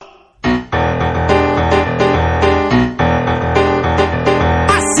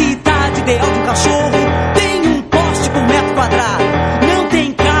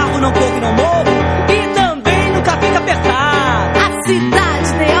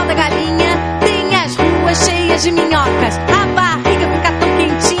da galinha, tem as ruas cheias de minhocas. A barriga fica tão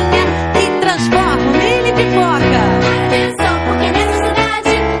quentinha que transforma o milho em pipoca. Atenção, porque nessa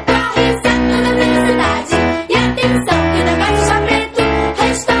cidade corre certo da velocidade. E atenção, que negócio já preto,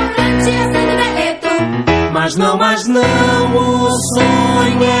 restaurante é Santo Galeto. Mas não, o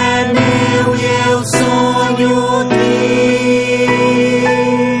sonho é meu e eu sonho ter.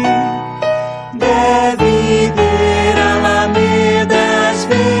 Deve ter alamedas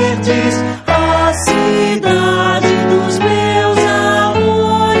verdes, a cidade dos meus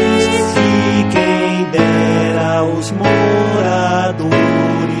amores. E quem dera os moradores,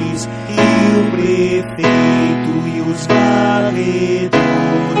 e o prefeito e os varredores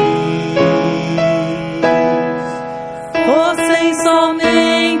Fossem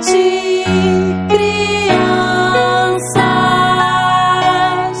somente crianças.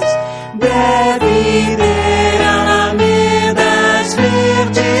 Deve ter alamedas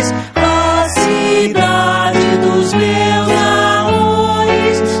verdes, a cidade dos meus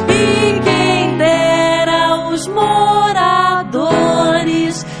amores. E quem dera os moradores,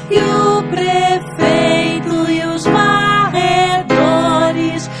 e o prefeito e os varredores,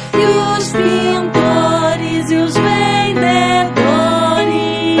 e os pintores e os vendedores.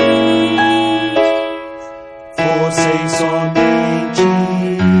 Fossem somente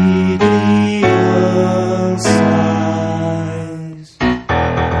crianças.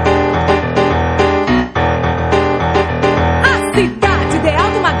 A cidade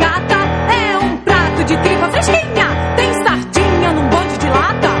ideal de uma gata é um prato de tripa fresquinha. Tem sardinha num bonde de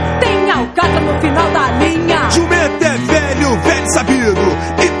lata, tem alcatra no final da linha. Jumento é velho, velho sabido,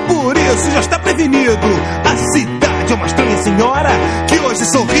 e por isso já está prevenido. A cidade é uma estranha senhora que hoje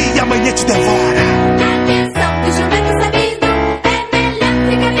sorri e amanhã te devora. Atenção, do jumento sabido, é melhor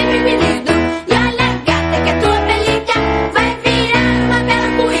ficar bem prevenido. E olha a gata que a tua pelica vai virar uma bela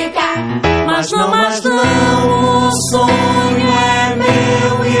cuíca. Mas não, o sonho é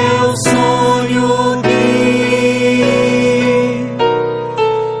meu e eu sonho ter.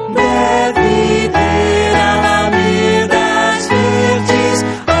 Deve ter alamedas verdes,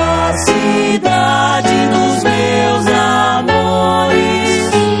 a cidade dos meus amores.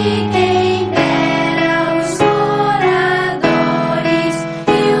 E quem dera os moradores,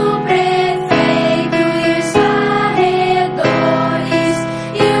 e o prefeito e os varredores,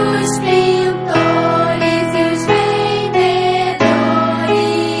 e os pintores e os vendedores.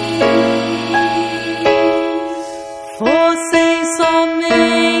 Fossem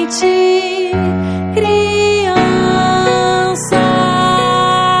somente crianças.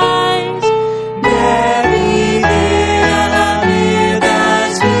 Deve ter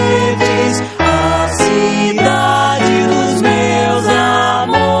alamedas verdes, a cidade dos meus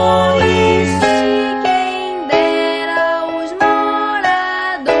amores. E quem dera os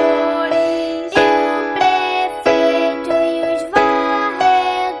moradores, e o prefeito e os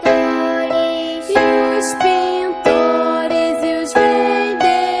varredores, E os pintores e os vendedores,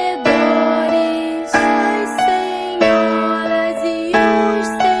 as senhoras e os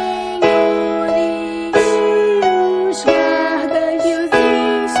senhores, e os guardas e os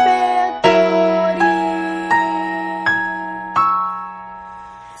inspetores.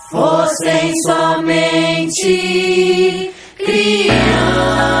 Fossem somente crianças.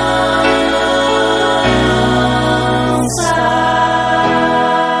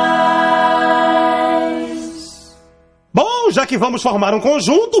 Bom, já que vamos formar um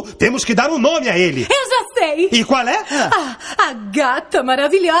conjunto, temos que dar um nome a ele. Eu já sei! E qual é? A gata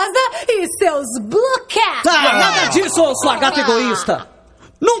maravilhosa e seus Blue Cats! Ah, nada disso, sua gata egoísta!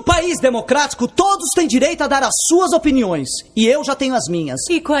 Num país democrático, todos têm direito a dar as suas opiniões. E eu já tenho as minhas.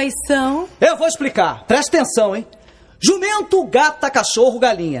 E quais são? Eu vou explicar. Presta atenção, hein? Jumento, gata, cachorro,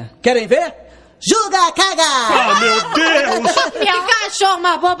 galinha. Querem ver? Juga, caga! Ah, meu Deus! Que cachorro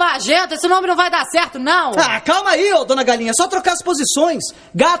mais bobagento! Esse nome não vai dar certo, não! Ah, calma aí, ô dona galinha. É só trocar as posições.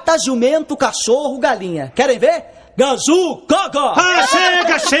 Gata, jumento, cachorro, galinha. Querem ver? Gazu, caga! Ah,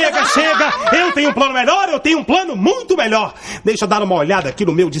 chega! Eu tenho um plano melhor, eu tenho um plano muito melhor. Deixa eu dar uma olhada aqui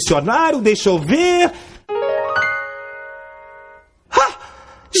no meu dicionário, deixa eu ver. Ah,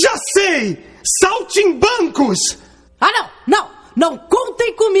 já sei! Saltimbancos! Ah, não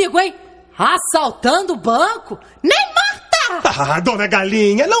contem comigo, hein? Assaltando o banco? Nem morta Ah, dona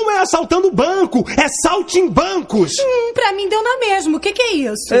Galinha, não é assaltando banco, é saltimbancos. Pra mim deu na mesma. O que é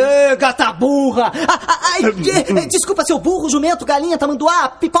isso? Ê, gata burra! Desculpa, seu burro, jumento, galinha, tamanduá,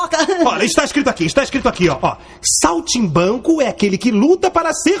 pipoca. Olha, está escrito aqui, ó. Saltimbanco é aquele que luta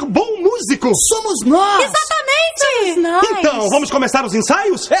para ser bom músico. Somos nós! Exatamente! Somos nós! Então, vamos começar os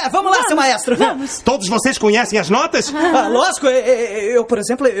ensaios? Vamos lá, seu maestro. Vamos. Todos vocês conhecem as notas? Lógico, eu, por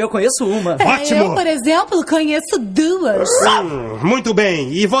exemplo, eu conheço uma. Ótimo. Eu, por exemplo, conheço duas. Muito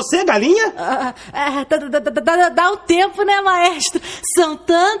bem. E você, Galinha? Dá o tempo, né, maestro? São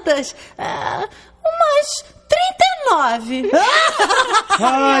tantas. Umas 39.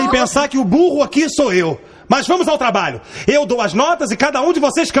 E pensar que o burro aqui sou eu. Mas vamos ao trabalho. Eu dou as notas e cada um de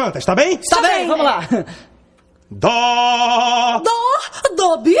vocês canta, está bem? Tá bem, vamos lá. Dó.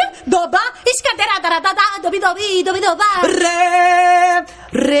 Dobi, doba, escadeira, dobi, dobi, dobi, doba.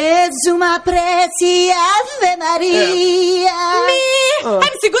 Reze uma prece, Ave Maria.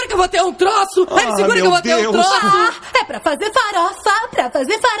 Me segura que eu vou ter um troço. Me segura que eu vou ter um Deus. troço. É pra fazer farofa,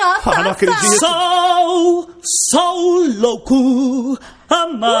 Não acredito. Sou louco,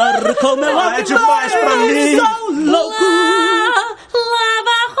 amar como eu amo. É demais pra mim. Sou louco.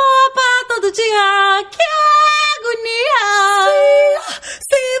 Lava roupa todo dia, que agonia.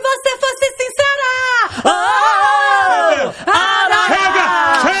 Se você fosse sincera.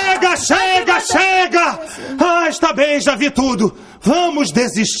 Chega! Está bem, já vi tudo. Vamos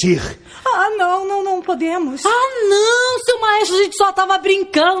desistir. Não podemos. Não, seu maestro, a gente só tava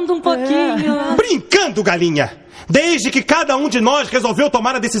brincando um pouquinho. Brincando, Galinha! Desde que cada um de nós resolveu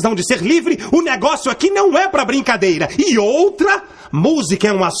tomar a decisão de ser livre, o negócio aqui não é pra brincadeira. E outra, música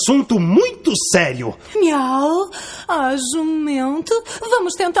é um assunto muito sério. Miau, jumento,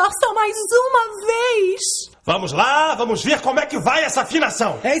 vamos tentar só mais uma vez. Vamos lá, vamos ver como é que vai essa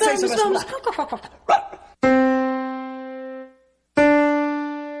afinação. É isso aí, seu Vamos. maestro.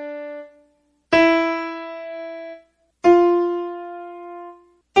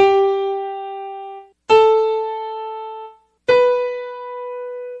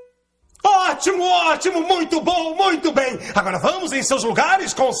 Ótimo, muito bom, muito bem. Agora vamos em seus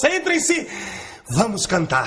lugares, concentrem-se. Vamos cantar.